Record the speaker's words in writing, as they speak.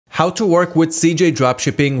how to work with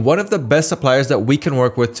CJDropshipping, one of the best suppliers that we can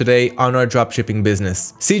work with today on our dropshipping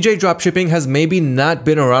business. CJDropshipping has maybe not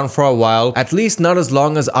been around for a while, at least not as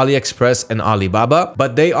long as AliExpress and Alibaba,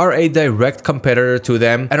 but they are a direct competitor to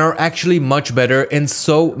them and are actually much better in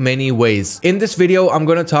so many ways. In this video, I'm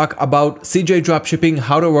going to talk about CJDropshipping,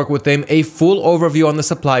 how to work with them, a full overview on the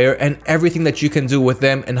supplier and everything that you can do with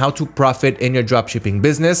them and how to profit in your dropshipping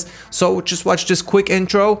business. So just watch this quick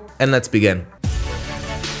intro and let's begin.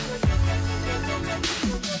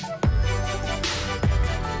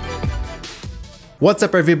 What's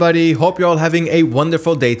up everybody, hope you're all having a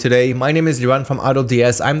wonderful day today. My name is Liran from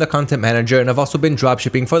AutoDS, I'm the content manager and I've also been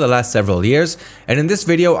dropshipping for the last several years. And in this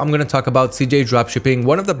video, I'm going to talk about CJDropshipping,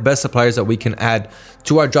 one of the best suppliers that we can add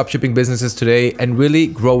to our dropshipping businesses today and really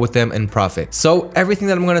grow with them and profit. So everything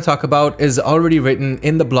that I'm going to talk about is already written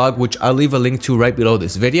in the blog, which I'll leave a link to right below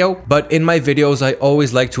this video. But in my videos, I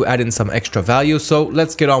always like to add in some extra value. So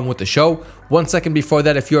let's get on with the show. 1 second before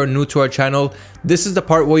that, if you're new to our channel, this is the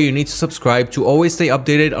part where you need to subscribe to always stay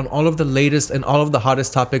updated on all of the latest and all of the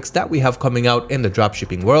hottest topics that we have coming out in the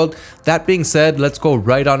dropshipping world. That being said, let's go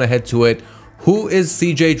right on ahead to it. Who is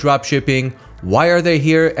CJDropshipping? Why are they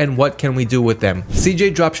here and what can we do with them?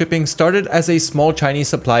 CJDropshipping started as a small Chinese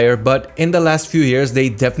supplier, but in the last few years, they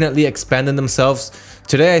definitely expanded themselves.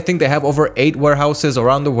 Today, I think they have over 8 warehouses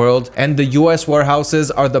around the world and the US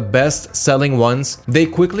warehouses are the best selling ones. They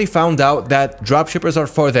quickly found out that dropshippers are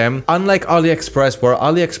for them, unlike AliExpress, where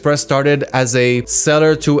AliExpress started as a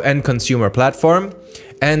seller to end consumer platform.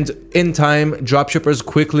 And in time, dropshippers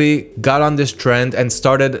quickly got on this trend and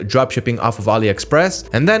started dropshipping off of AliExpress.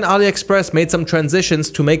 And then AliExpress made some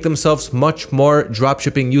transitions to make themselves much more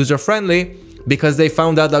dropshipping user-friendly because they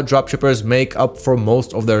found out that dropshippers make up for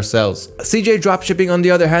most of their sales. CJDropshipping, on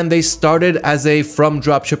the other hand, they started as a from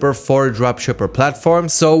dropshipper for dropshipper platform.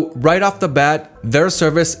 So right off the bat, their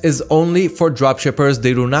service is only for dropshippers.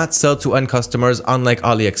 They do not sell to end customers, unlike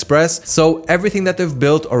AliExpress. So everything that they've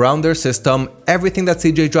built around their system, everything that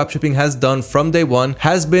CJDropshipping has done from day one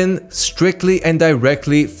has been strictly and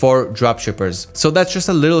directly for dropshippers. So that's just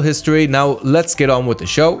a little history. Now let's get on with the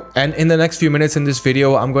show. And in the next few minutes in this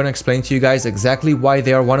video, I'm going to explain to you guys exactly why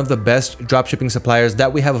they are one of the best dropshipping suppliers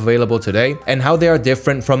that we have available today and how they are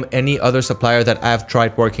different from any other supplier that I've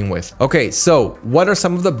tried working with. Okay, so what are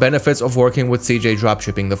some of the benefits of working with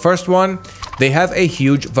CJDropshipping? The first one, they have a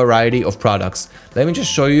huge variety of products. Let me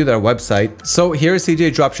just show you their website. So here's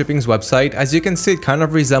CJDropshipping's website. As you can see, it kind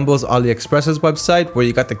of resembles AliExpress's website where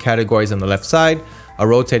you got the categories on the left side, a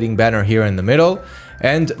rotating banner here in the middle,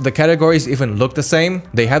 and the categories even look the same.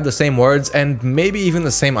 They have the same words and maybe even the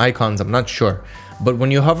same icons, I'm not sure. But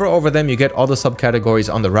when you hover over them, you get all the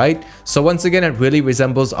subcategories on the right. So once again, it really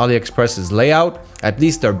resembles AliExpress's layout, at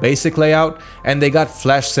least their basic layout. And they got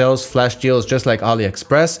flash sales, flash deals, just like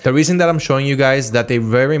AliExpress. The reason that I'm showing you guys that they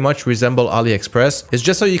very much resemble AliExpress is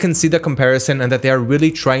just so you can see the comparison and that they are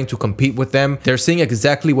really trying to compete with them. They're seeing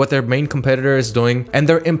exactly what their main competitor is doing and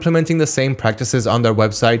they're implementing the same practices on their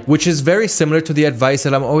website, which is very similar to the advice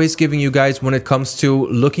that I'm always giving you guys when it comes to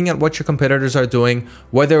looking at what your competitors are doing,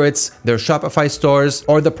 whether it's their Shopify store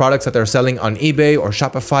or the products that they're selling on eBay or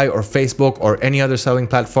Shopify or Facebook or any other selling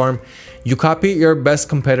platform. You copy your best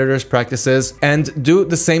competitors' practices and do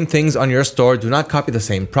the same things on your store. Do not copy the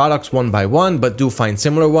same products one by one, but do find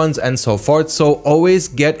similar ones and so forth. So always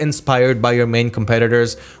get inspired by your main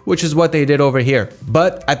competitors, which is what they did over here.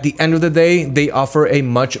 But at the end of the day, they offer a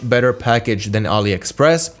much better package than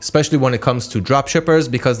AliExpress, especially when it comes to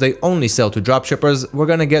dropshippers, because they only sell to dropshippers. We're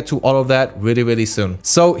going to get to all of that really soon.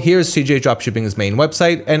 So here's CJDropshipping's main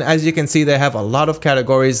website. And as you can see, they have a lot of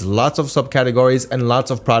categories, lots of subcategories, and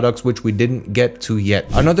lots of products, which we didn't get to yet.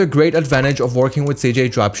 Another great advantage of working with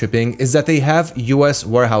CJDropshipping is that they have US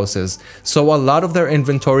warehouses. So a lot of their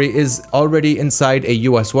inventory is already inside a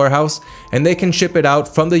US warehouse and they can ship it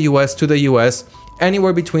out from the US to the US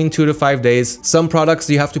anywhere between 2 to 5 days. Some products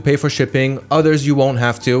you have to pay for shipping, others you won't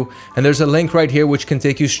have to. And there's a link right here which can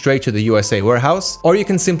take you straight to the USA warehouse, or you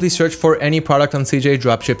can simply search for any product on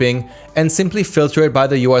CJDropshipping and simply filter it by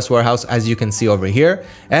the US warehouse, as you can see over here.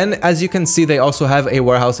 And as you can see, they also have a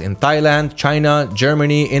warehouse in Thailand, China,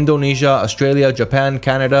 Germany, Indonesia, Australia, Japan,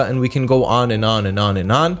 Canada, and we can go on and on and on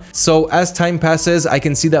and on. So as time passes, I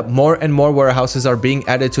can see that more and more warehouses are being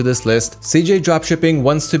added to this list. CJDropshipping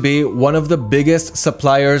wants to be one of the biggest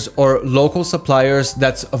suppliers or local suppliers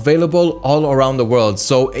that's available all around the world.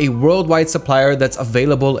 So a worldwide supplier that's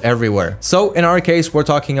available everywhere. So in our case, we're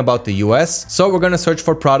talking about the US. So we're going to search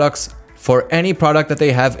for products for any product that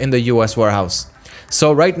they have in the US warehouse.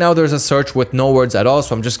 So right now there's a search with no words at all,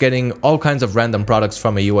 so I'm just getting all kinds of random products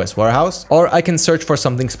from a US warehouse. Or I can search for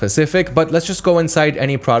something specific, but let's just go inside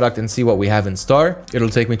any product and see what we have in store. It'll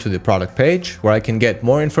take me to the product page where I can get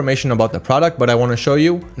more information about the product, but I want to show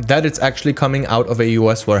you that it's actually coming out of a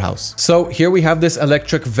US warehouse. So here we have this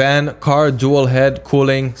electric van car, dual head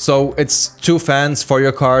cooling. So it's 2 fans for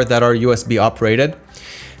your car that are USB operated.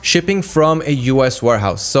 Shipping from a US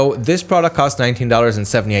warehouse. So this product costs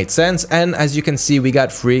 $19.78, and as you can see, we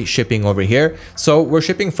got free shipping over here. So we're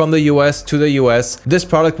shipping from the US to the US. This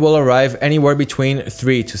product will arrive anywhere between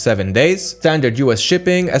 3 to 7 days. Standard US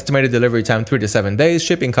shipping, estimated delivery time 3 to 7 days,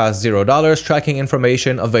 shipping cost $0, tracking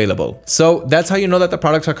information available. So that's how you know that the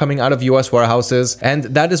products are coming out of US warehouses, and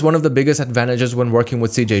that is one of the biggest advantages when working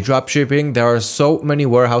with CJ Dropshipping. There are so many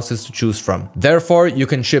warehouses to choose from. Therefore, you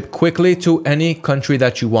can ship quickly to any country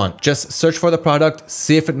that you want. Just search for the product,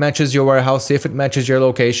 see if it matches your warehouse, see if it matches your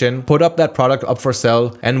location, put up that product up for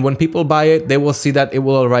sale, and when people buy it, they will see that it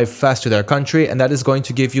will arrive fast to their country, and that is going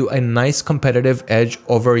to give you a nice competitive edge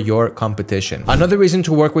over your competition. Another reason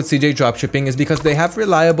to work with CJ Dropshipping is because they have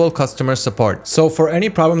reliable customer support. So for any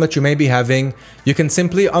problem that you may be having, you can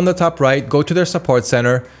simply on the top right, go to their support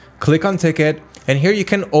center, click on ticket, and here you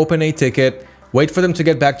can open a ticket, wait for them to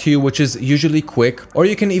get back to you, which is usually quick, or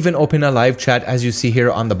you can even open a live chat as you see here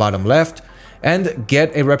on the bottom left, and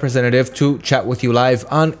get a representative to chat with you live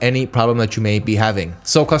on any problem that you may be having.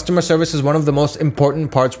 So customer service is one of the most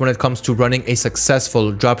important parts when it comes to running a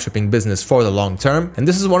successful dropshipping business for the long term. And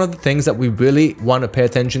this is one of the things that we really want to pay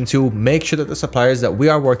attention to. Make sure that the suppliers that we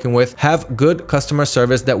are working with have good customer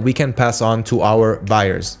service that we can pass on to our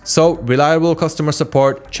buyers. So reliable customer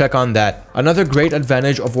support, check on that. Another great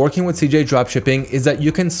advantage of working with CJ Dropshipping is that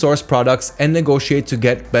you can source products and negotiate to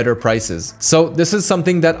get better prices. So this is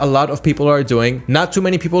something that a lot of people are doing. Not too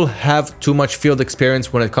many people have too much field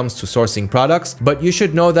experience when it comes to sourcing products, but you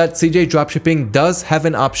should know that CJ Dropshipping does have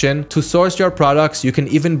an option to source your products. You can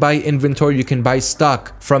even buy inventory, you can buy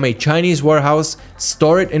stock from a Chinese warehouse,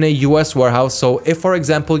 store it in a US warehouse. So if, for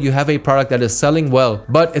example, you have a product that is selling well,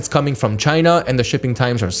 but it's coming from China and the shipping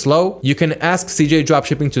times are slow, you can ask CJ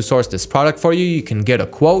Dropshipping to source this product for you. You can get a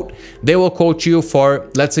quote. They will quote you for,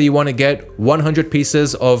 let's say you want to get 100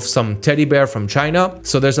 pieces of some teddy bear from China.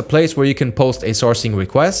 So there's a place where you can post a sourcing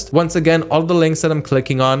request. Once again, all the links that I'm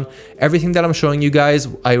clicking on, everything that I'm showing you guys,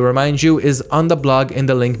 I remind you, is on the blog in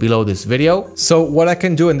the link below this video. So what I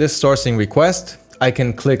can do in this sourcing request, I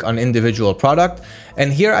can click on individual product,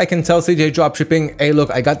 and here I can tell CJ Dropshipping, hey, look,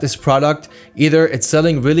 I got this product. Either it's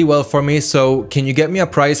selling really well for me, so can you get me a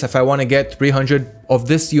price if I want to get 300 of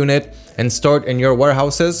this unit and store it in your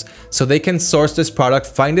warehouses? So they can source this product,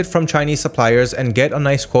 find it from Chinese suppliers, and get a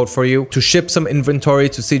nice quote for you to ship some inventory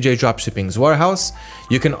to CJ Dropshipping's warehouse.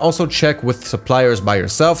 You can also check with suppliers by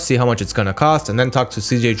yourself, see how much it's going to cost, and then talk to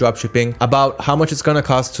CJ Dropshipping about how much it's going to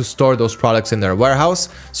cost to store those products in their warehouse.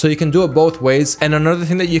 So you can do it both ways. And another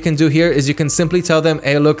thing that you can do here is you can simply tell them,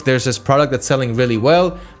 hey, look, there's this product that's selling really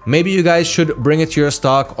well. Maybe you guys should bring it to your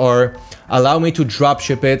stock or allow me to drop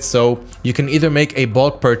ship it. So you can either make a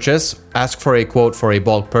bulk purchase, ask for a quote for a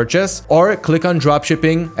bulk purchase, or click on drop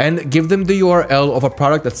shipping and give them the URL of a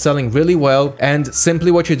product that's selling really well. And simply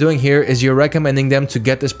what you're doing here is you're recommending them to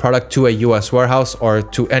get this product to a US warehouse or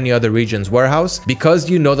to any other region's warehouse, because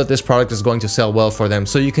you know that this product is going to sell well for them.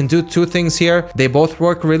 So you can do two things here. They both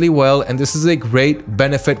work really well, and this is a great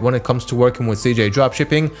benefit when it comes to working with CJ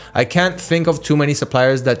Dropshipping. I can't think of too many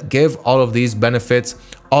suppliers that give all of these benefits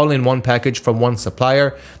all in one package from one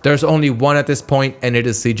supplier. There's only one at this point, and it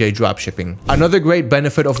is CJ Dropshipping. Another great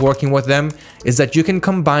benefit of working with them is that you can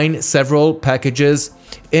combine several packages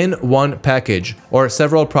in one package, or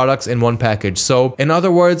several products in one package. So in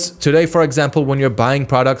other words, today, for example, when you're buying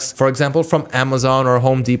products, for example, from Amazon or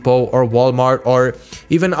Home Depot or Walmart or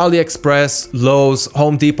even AliExpress, Lowe's,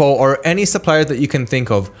 Home Depot, or any supplier that you can think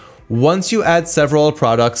of, once you add several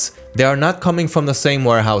products, they are not coming from the same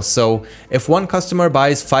warehouse. So if one customer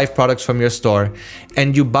buys 5 products from your store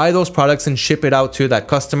and you buy those products and ship it out to that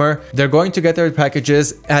customer, they're going to get their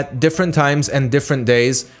packages at different times and different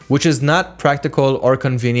days, which is not practical or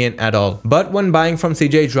convenient at all. But when buying from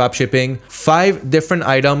CJ Dropshipping, 5 different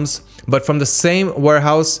items, but from the same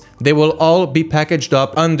warehouse, they will all be packaged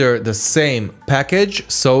up under the same package.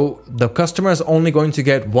 So the customer is only going to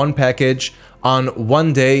get one package on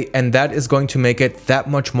one day, and that is going to make it that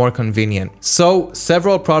much more convenient. So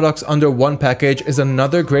several products under one package is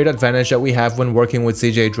another great advantage that we have when working with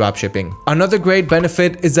CJ Dropshipping. Another great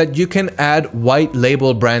benefit is that you can add white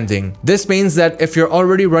label branding. This means that if you're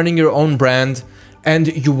already running your own brand, and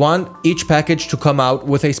you want each package to come out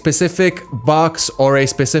with a specific box or a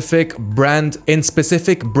specific brand in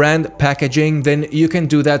specific brand packaging, then you can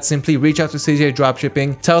do that. Simply reach out to CJ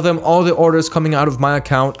Dropshipping, tell them all the orders coming out of my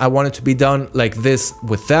account, I want it to be done like this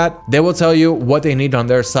with that. They will tell you what they need on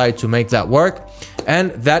their side to make that work.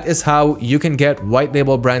 And that is how you can get white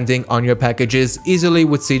label branding on your packages easily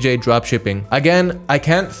with CJ Dropshipping. Again, I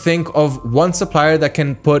can't think of one supplier that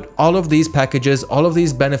can put all of these packages, all of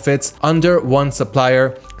these benefits under one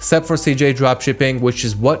supplier, except for CJ Dropshipping, which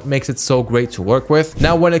is what makes it so great to work with.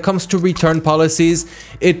 Now, when it comes to return policies,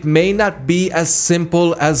 it may not be as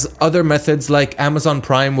simple as other methods like Amazon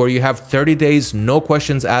Prime, where you have 30 days, no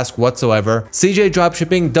questions asked whatsoever. CJ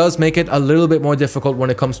Dropshipping does make it a little bit more difficult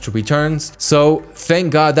when it comes to returns. So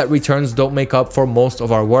thank God that returns don't make up for most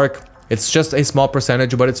of our work. It's just a small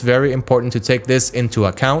percentage, but it's very important to take this into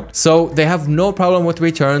account. So they have no problem with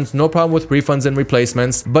returns, no problem with refunds and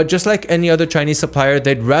replacements, but just like any other Chinese supplier,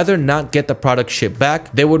 they'd rather not get the product shipped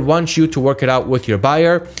back. They would want you to work it out with your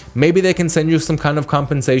buyer. Maybe they can send you some kind of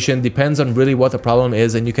compensation, depends on really what the problem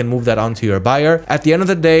is, and you can move that on to your buyer. At the end of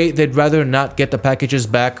the day, they'd rather not get the packages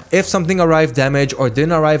back. If something arrived damaged or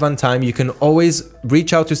didn't arrive on time, you can always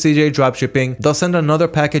reach out to CJ Dropshipping. They'll send another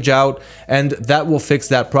package out and that will fix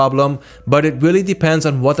that problem. But it really depends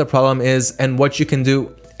on what the problem is and what you can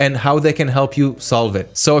do and how they can help you solve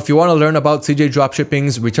it. So if you want to learn about CJ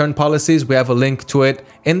Dropshipping's return policies, we have a link to it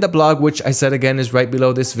in the blog, which I said again is right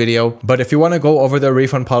below this video. But if you want to go over their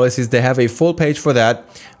refund policies, they have a full page for that.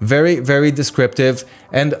 Very, very descriptive.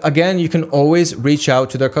 And again, you can always reach out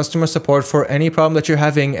to their customer support for any problem that you're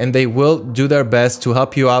having, and they will do their best to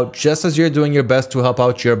help you out, just as you're doing your best to help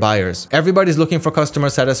out your buyers. Everybody's looking for customer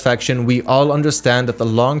satisfaction. We all understand that the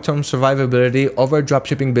long-term survivability of our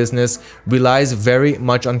dropshipping business relies very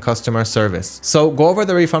much on customer service. So go over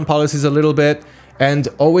the refund policies a little bit, and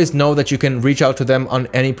always know that you can reach out to them on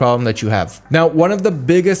any problem that you have. Now, one of the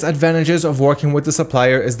biggest advantages of working with the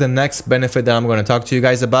supplier is the next benefit that I'm going to talk to you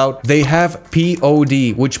guys about. They have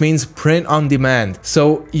POD, which means print on demand.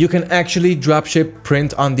 So you can actually dropship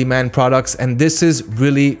print on demand products, and this is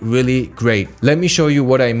really, really great. Let me show you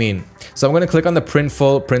what I mean. So I'm going to click on the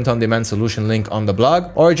Printful print on demand solution link on the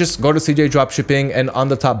blog, or just go to CJ Dropshipping, and on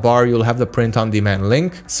the top bar, you'll have the print on demand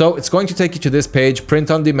link. So it's going to take you to this page,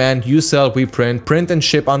 print on demand, you sell, we print and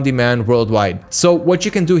ship on demand worldwide. So what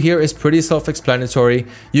you can do here is pretty self-explanatory.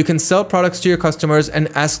 You can sell products to your customers and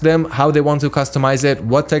ask them how they want to customize it,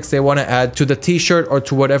 what text they want to add to the t-shirt or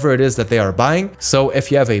to whatever it is that they are buying. So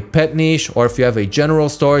if you have a pet niche or if you have a general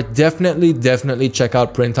store, definitely check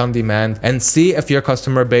out print on demand and see if your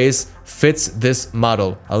customer base fits this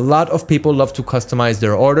model. A lot of people love to customize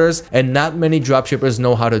their orders, and not many dropshippers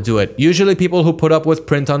know how to do it. Usually people who put up with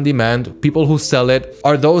print on demand, people who sell it,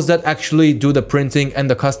 are those that actually do the printing and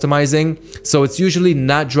the customizing. So it's usually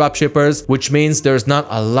not dropshippers, which means there's not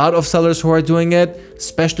a lot of sellers who are doing it,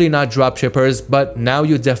 especially not dropshippers, but now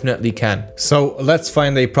you definitely can. So let's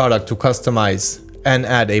find a product to customize and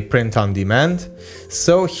add a print on demand.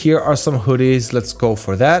 So here are some hoodies. Let's go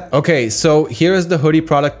for that. Okay, so here is the hoodie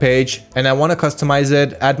product page, and I want to customize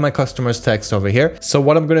it, add my customer's text over here. So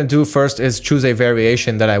what I'm going to do first is choose a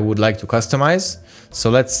variation that I would like to customize.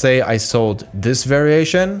 So let's say I sold this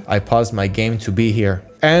variation. I paused my game to be here.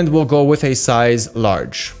 And we'll go with a size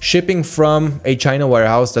large. Shipping from a China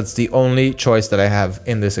warehouse, that's the only choice that I have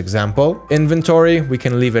in this example. Inventory, we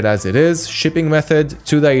can leave it as it is. Shipping method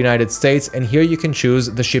to the United States, and here you can choose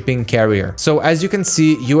the shipping carrier. So as you can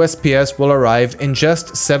see, USPS will arrive in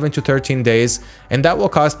just 7 to 13 days, and that will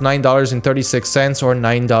cost $9.36 or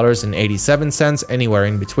 $9.87, anywhere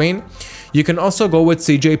in between. You can also go with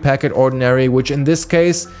CJ Packet Ordinary, which in this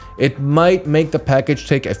case, it might make the package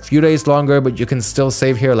take a few days longer, but you can still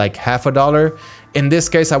save here like $50. In this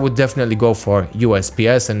case, I would definitely go for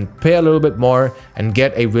USPS and pay a little bit more and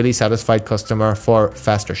get a really satisfied customer for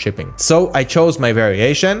faster shipping. So I chose my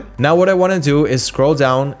variation. Now what I want to do is scroll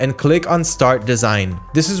down and click on Start Design.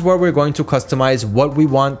 This is where we're going to customize what we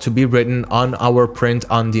want to be written on our print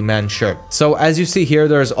on demand shirt. So as you see here,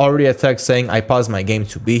 there's already a text saying I pause my game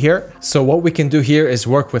to be here. So what we can do here is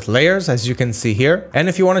work with layers, as you can see here. And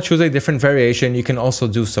if you want to choose a different variation, you can also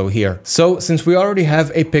do so here. So since we already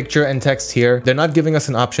have a picture and text here, they're not giving us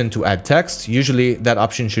an option to add text. Usually that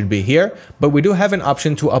option should be here, but we do have an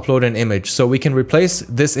option to upload an image. So we can replace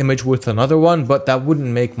this image with another one, but that wouldn't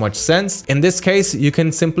make much sense. In this case, you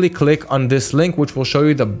can simply click on this link, which will show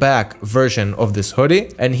you the back version of this hoodie.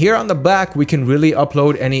 And here on the back, we can really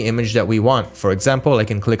upload any image that we want. For example, I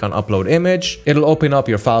can click on upload image. It'll open up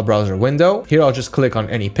your file browser window. Here, I'll just click on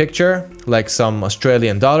any picture, like some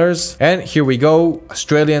Australian dollars. And here we go,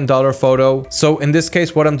 Australian dollar photo. So in this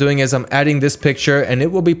case, what I'm doing is I'm adding this picture picture and it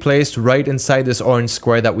will be placed right inside this orange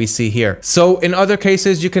square that we see here. So in other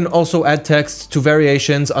cases, you can also add text to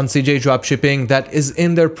variations on CJ Dropshipping that is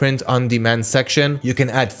in their print on demand section. You can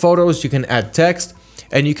add photos, you can add text,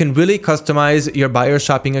 and you can really customize your buyer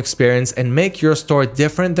shopping experience and make your store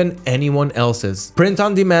different than anyone else's. Print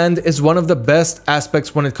on demand is one of the best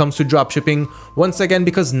aspects when it comes to dropshipping, once again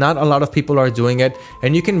because not a lot of people are doing it,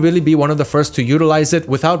 and you can really be one of the first to utilize it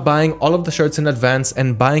without buying all of the shirts in advance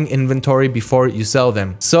and buying inventory before you sell them.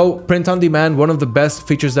 So print on demand, one of the best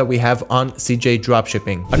features that we have on CJ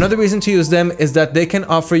Dropshipping. Another reason to use them is that they can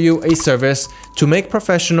offer you a service to make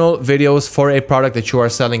professional videos for a product that you are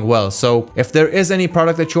selling well. So if there is any product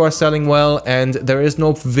that you are selling well and there is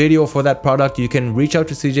no video for that product, you can reach out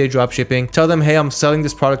to CJ Dropshipping, tell them, hey, I'm selling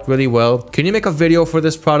this product really well, can you make a video for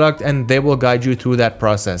this product? And they will guide you through that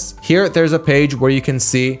process. Here there's a page where you can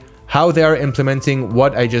see how they are implementing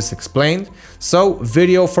what I just explained. So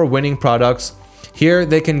video for winning products. Here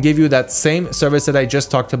they can give you that same service that I just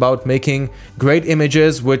talked about, making great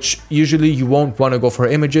images, which usually you won't want to go for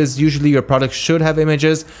images. Usually your product should have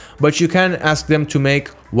images, but you can ask them to make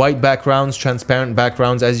white backgrounds, transparent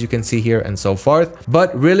backgrounds, as you can see here, and so forth.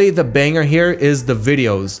 But really the banger here is the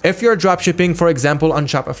videos. If you're dropshipping, for example, on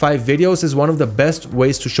Shopify, videos is one of the best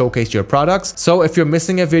ways to showcase your products. So if you're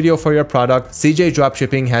missing a video for your product, CJ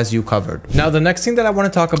Dropshipping has you covered. Now, the next thing that I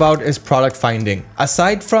want to talk about is product finding.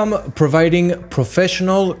 Aside from providing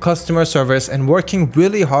professional customer service and working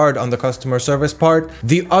really hard on the customer service part,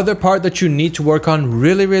 the other part that you need to work on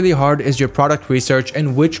really hard is your product research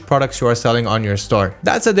and which products you are selling on your store.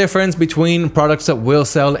 That's a difference between products that will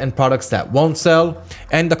sell and products that won't sell.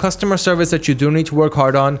 And the customer service that you do need to work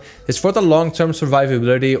hard on is for the long-term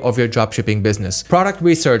survivability of your dropshipping business. Product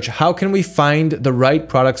research, how can we find the right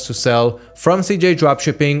products to sell from CJ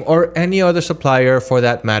Dropshipping or any other supplier for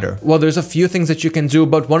that matter? Well, there's a few things that you can do,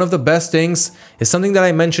 but one of the best things is something that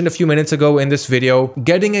I mentioned a few minutes ago in this video: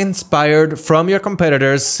 getting inspired from your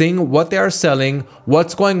competitors, seeing what they are selling,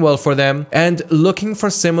 what's going well for them, and looking for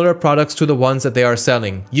similar products to the ones that they are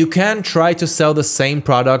selling. You can try to sell the same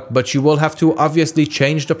product, but you will have to obviously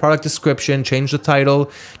change the product description, change the title,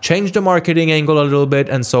 change the marketing angle a little bit,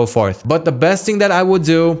 and so forth. But the best thing that I would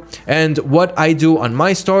do, and what I do on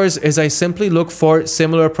my stores, is I simply look for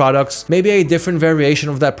similar products, maybe a different variation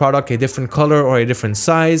of that product, a different color or a different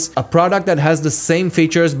size, a product that has the same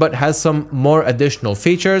features but has some more additional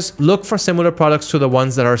features. Look for similar products to the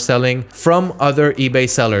ones that are selling from other eBay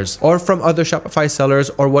sellers or from other Shopify sellers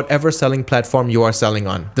or whatever selling platform you are selling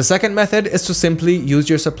on. The second method is to simply use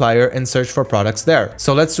your supplier and search for products there.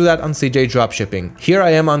 So let's do that on CJ Dropshipping. Here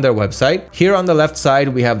I am on their website. Here on the left side,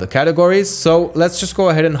 we have the categories. So let's just go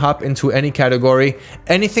ahead and hop into any category.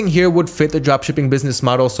 Anything here would fit the dropshipping business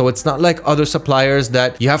model. So it's not like other suppliers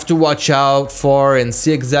that you have to watch out for and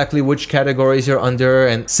see exactly which categories you're under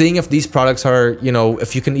and seeing if these products are, you know,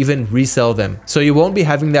 if you can even resell them. So you won't be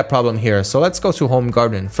having that problem here. So let's go to home,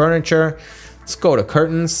 garden, and furniture. Let's go to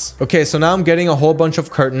curtains. Okay, so now I'm getting a whole bunch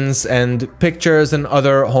of curtains and pictures and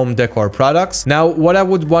other home decor products. Now, what I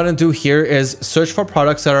would want to do here is search for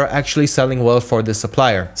products that are actually selling well for this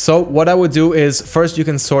supplier. So what I would do is first you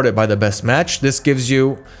can sort it by the best match. This gives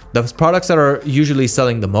you the products that are usually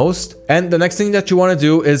selling the most. And the next thing that you want to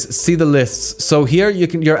do is see the lists. So here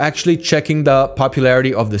you're actually checking the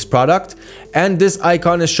popularity of this product, and this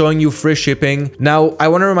icon is showing you free shipping. Now, I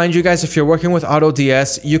want to remind you guys, if you're working with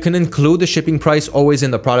AutoDS, you can include the shipping price always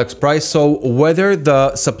in the product's price. So whether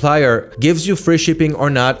the supplier gives you free shipping or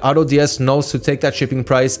not, AutoDS knows to take that shipping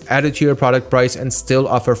price, add it to your product price, and still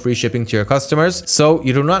offer free shipping to your customers. So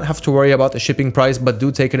you do not have to worry about the shipping price, but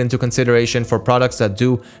do take it into consideration for products that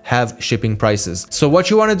do have shipping prices. So what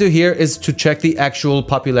you want to do here is to check the actual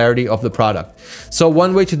popularity of the product. So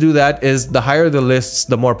one way to do that is the higher the lists,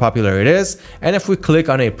 the more popular it is. And if we click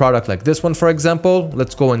on a product like this one, for example,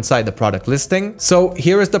 let's go inside the product listing. So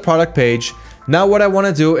here is the product page. Now what I want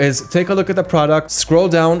to do is take a look at the product, scroll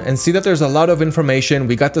down and see that there's a lot of information.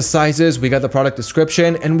 We got the sizes, we got the product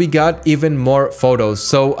description, and we got even more photos.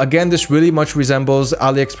 So again, this really much resembles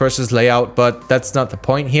AliExpress's layout, but that's not the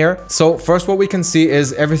point here. So first, what we can see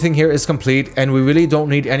is everything here is complete and we really don't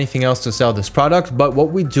need anything else to sell this product. But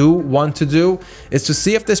what we do want to do is to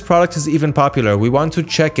see if this product is even popular. We want to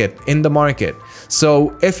check it in the market.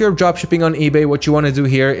 So if you're dropshipping on eBay, what you want to do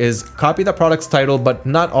here is copy the product's title, but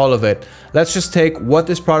not all of it. Let's just take what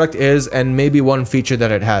this product is and maybe one feature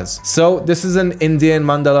that it has. So this is an Indian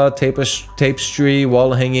mandala tapestry,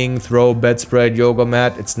 wall hanging, throw, bedspread, yoga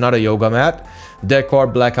mat. It's not a yoga mat. Decor,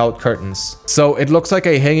 blackout curtains. So it looks like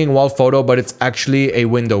a hanging wall photo, but it's actually a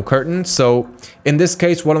window curtain. So in this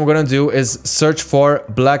case, what I'm going to do is search for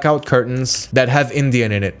blackout curtains that have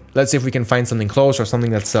Indian in it. Let's see if we can find something close or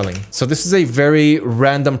something that's selling. So this is a very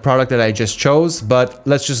random product that I just chose, but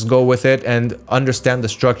let's just go with it and understand the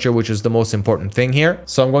structure, which is the most important thing here.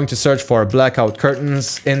 So I'm going to search for blackout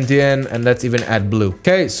curtains, Indian, and let's even add blue.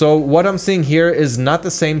 Okay, so what I'm seeing here is not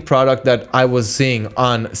the same product that I was seeing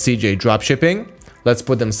on CJ Dropshipping. Let's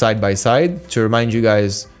put them side by side to remind you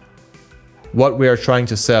guys what we are trying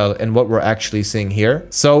to sell and what we're actually seeing here.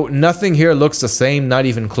 So nothing here looks the same, not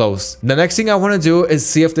even close. The next thing I want to do is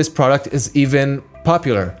see if this product is even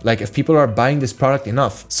popular, like if people are buying this product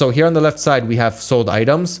enough. So here on the left side, we have sold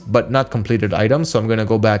items, but not completed items. So I'm going to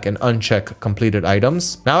go back and uncheck completed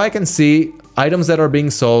items. Now I can see items that are being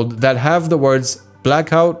sold that have the words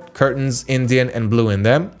blackout, curtains, Indian, and blue in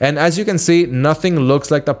them. And as you can see, nothing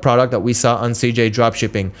looks like the product that we saw on CJ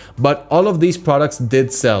Dropshipping, but all of these products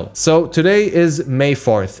did sell. So today is May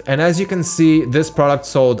 4th. And as you can see, this product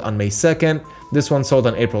sold on May 2nd. This one sold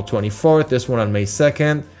on April 24th. This one on May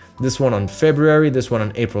 2nd. This one on February. This one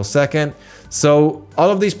on April 2nd. So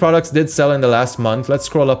all of these products did sell in the last month. Let's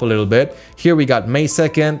scroll up a little bit. Here we got May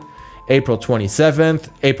 2nd, April 27th,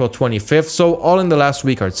 April 25th. So all in the last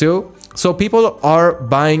week or two. So people are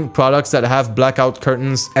buying products that have blackout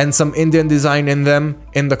curtains and some Indian design in them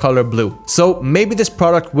in the color blue. So maybe this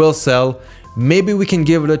product will sell. Maybe we can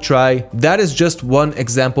give it a try. That is just one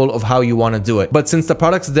example of how you want to do it. But since the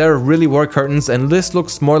products there really were curtains and this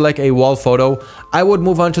looks more like a wall photo, I would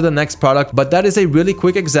move on to the next product. But that is a really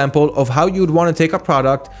quick example of how you'd want to take a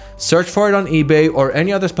product, search for it on eBay or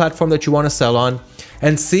any other platform that you want to sell on,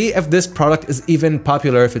 and see if this product is even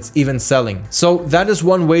popular, if it's even selling. So that is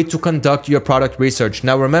one way to conduct your product research.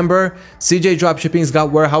 Now remember, CJ Dropshipping's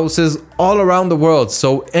got warehouses all around the world.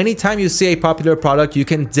 So anytime you see a popular product, you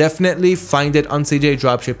can definitely find it on CJ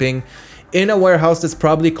Dropshipping in a warehouse that's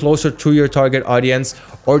probably closer to your target audience,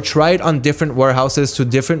 or try it on different warehouses to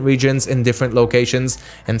different regions in different locations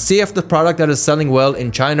and see if the product that is selling well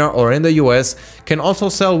in China or in the US can also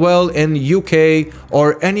sell well in UK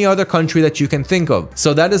or any other country that you can think of.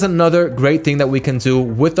 So that is another great thing that we can do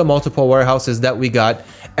with the multiple warehouses that we got,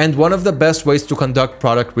 and one of the best ways to conduct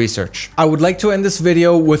product research. I would like to end this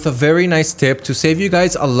video with a very nice tip to save you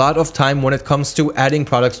guys a lot of time when it comes to adding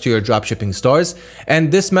products to your dropshipping stores,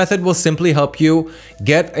 and this method will simply help you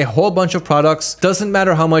get a whole bunch of products. Doesn't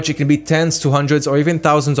matter how much, it can be tens to hundreds or even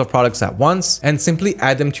thousands of products at once, and simply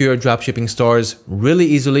add them to your dropshipping stores really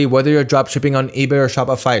easily. Whether you're dropshipping on eBay or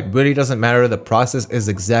Shopify, it really doesn't matter. The process is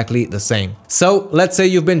exactly the same. So let's say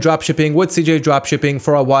you've been dropshipping with CJ Dropshipping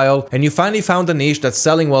for a while and you finally found a niche that's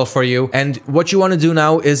selling well for you, and what you want to do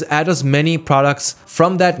now is add as many products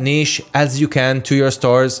from that niche as you can to your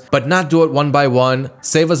stores, but not do it one by one.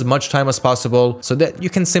 Save as much time as possible so that you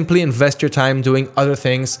can simply invest your time doing other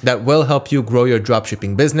things that will help you grow your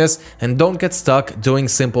dropshipping business, and don't get stuck doing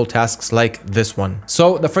simple tasks like this one.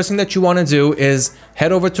 So the first thing that you want to do is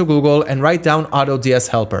head over to Google and write down AutoDS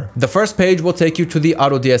Helper. The first page will take you to the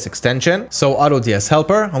AutoDS extension. So AutoDS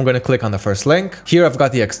Helper, I'm going to click on the first link. Here I've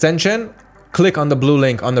got the extension. Click on the blue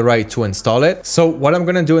link on the right to install it. So what I'm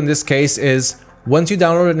going to do in this case is, once you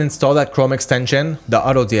download and install that Chrome extension, the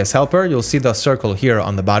AutoDS Helper, you'll see the circle here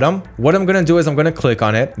on the bottom. What I'm going to do is I'm going to click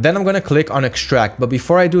on it. Then I'm going to click on extract. But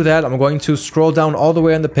before I do that, I'm going to scroll down all the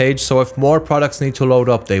way on the page. So if more products need to load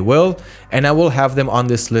up, they will. And I will have them on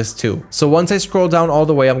this list too. So once I scroll down all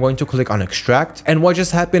the way, I'm going to click on extract. And what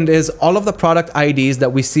just happened is all of the product IDs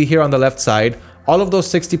that we see here on the left side, all of those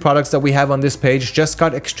 60 products that we have on this page just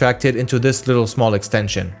got extracted into this little small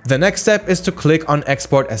extension. The next step is to click on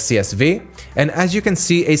export as CSV. And as you can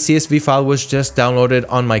see, a CSV file was just downloaded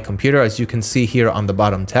on my computer, as you can see here on the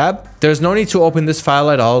bottom tab. There's no need to open this file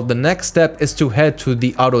at all. The next step is to head to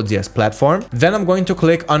the AutoDS platform. Then I'm going to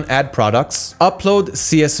click on add products, upload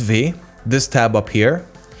CSV, this tab up here.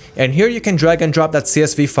 And here you can drag and drop that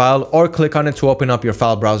CSV file or click on it to open up your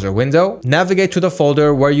file browser window. Navigate to the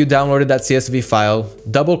folder where you downloaded that CSV file,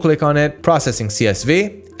 double click on it, processing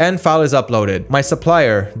CSV, and file is uploaded. My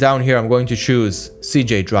supplier down here, I'm going to choose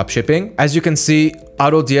CJ Dropshipping. As you can see,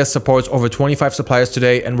 AutoDS supports over 25 suppliers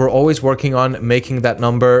today, and we're always working on making that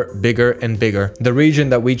number bigger and bigger. The region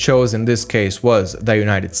that we chose in this case was the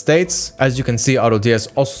United States. As you can see,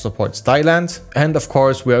 AutoDS also supports Thailand. And of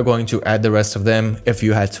course, we are going to add the rest of them if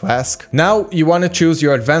you had to ask. Now you want to choose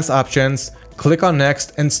your advanced options. Click on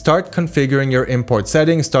next and start configuring your import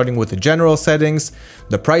settings, starting with the general settings,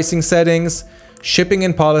 the pricing settings, shipping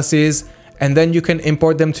and policies, and then you can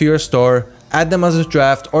import them to your store, add them as a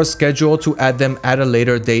draft, or schedule to add them at a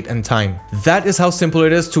later date and time. That is how simple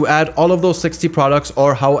it is to add all of those 60 products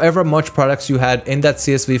or however much products you had in that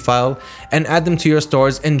CSV file and add them to your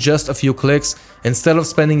stores in just a few clicks. instead of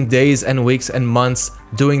spending days and weeks and months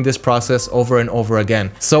doing this process over and over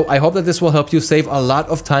again. So I hope that this will help you save a lot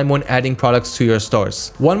of time when adding products to your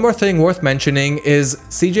stores. One more thing worth mentioning is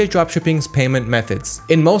CJ Dropshipping's payment methods.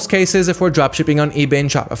 In most cases, if we're dropshipping on eBay and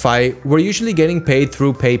Shopify, we're usually getting paid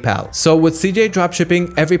through PayPal. So with CJ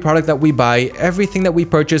Dropshipping, every product that we buy, everything that we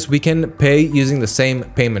purchase, we can pay using the same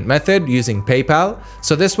payment method, using PayPal.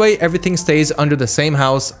 So this way, everything stays under the same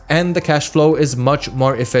house and the cash flow is much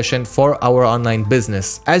more efficient for our online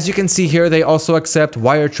business. As you can see here, they also accept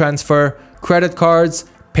wire transfer, credit cards,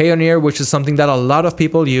 Payoneer, which is something that a lot of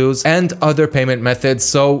people use, and other payment methods.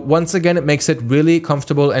 So once again, it makes it really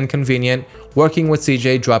comfortable and convenient working with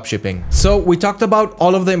CJ Dropshipping. So we talked about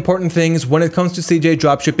all of the important things when it comes to CJ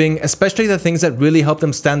Dropshipping, especially the things that really help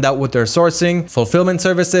them stand out with their sourcing, fulfillment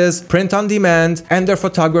services, print on demand, and their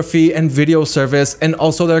photography and video service, and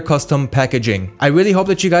also their custom packaging. I really hope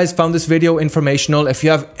that you guys found this video informational. If you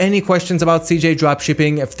have any questions about CJ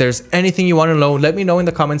Dropshipping, if there's anything you want to know, let me know in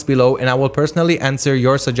the comments below and I will personally answer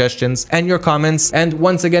your suggestions and your comments. And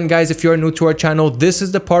once again, guys, if you're new to our channel, this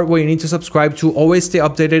is the part where you need to subscribe to always stay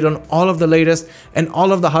updated on all of the latest and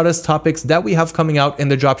all of the hottest topics that we have coming out in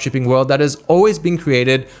the dropshipping world that is always being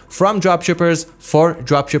created from dropshippers for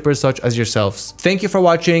dropshippers such as yourselves. Thank you for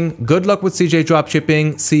watching. Good luck with CJ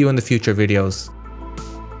Dropshipping. See you in the future videos.